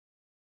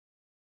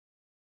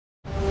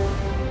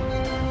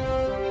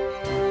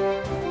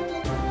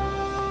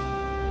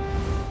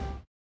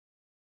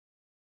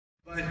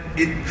But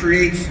it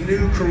creates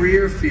new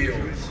career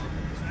fields.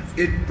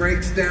 It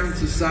breaks down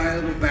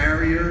societal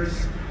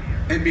barriers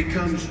and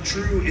becomes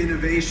true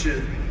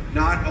innovation,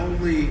 not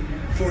only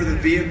for the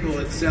vehicle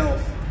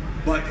itself,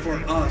 but for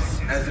us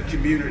as a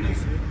community.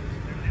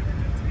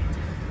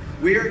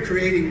 We are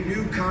creating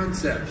new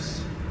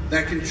concepts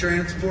that can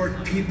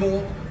transport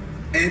people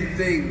and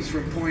things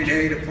from point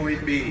A to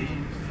point B.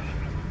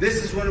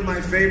 This is one of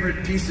my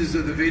favorite pieces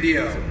of the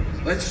video.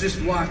 Let's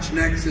just watch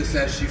Nexus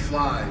as she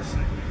flies.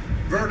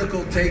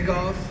 Vertical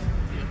takeoff,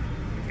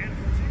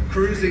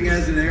 cruising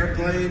as an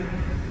airplane,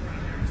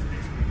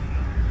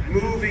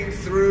 moving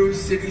through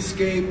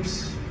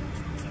cityscapes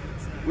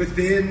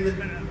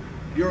within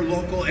your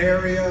local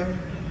area,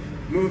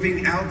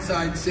 moving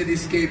outside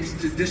cityscapes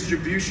to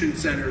distribution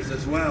centers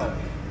as well.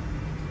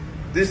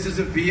 This is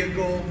a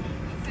vehicle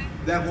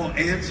that will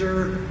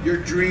answer your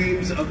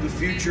dreams of the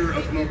future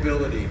of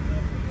mobility.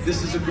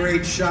 This is a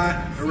great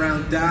shot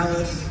around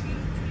Dallas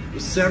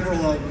with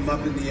several of them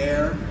up in the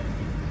air.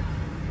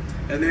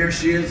 And there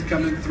she is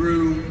coming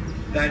through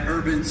that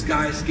urban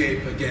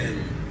skyscape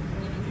again.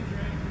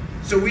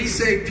 So we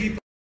say people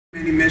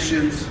have many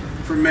missions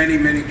for many,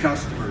 many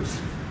customers.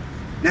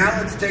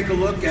 Now let's take a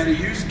look at a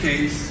use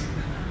case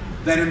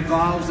that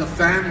involves a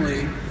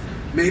family,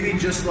 maybe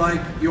just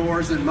like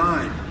yours and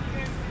mine.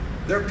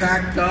 They're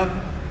packed up,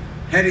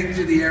 heading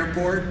to the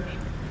airport,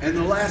 and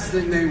the last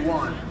thing they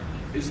want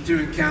is to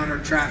encounter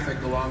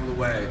traffic along the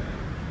way.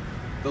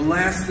 The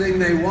last thing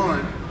they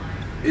want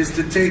is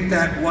to take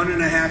that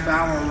 1.5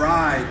 hour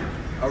ride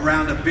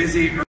around a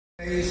busy,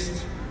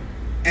 based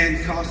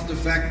and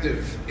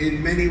cost-effective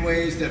in many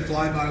ways that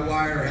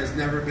fly-by-wire has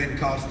never been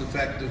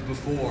cost-effective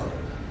before.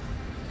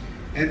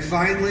 And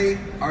finally,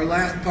 our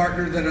last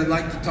partner that I'd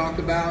like to talk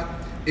about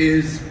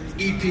is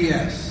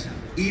EPS.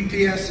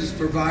 EPS is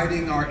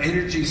providing our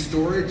energy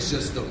storage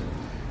system.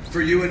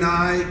 For you and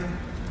I,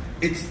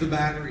 it's the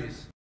batteries.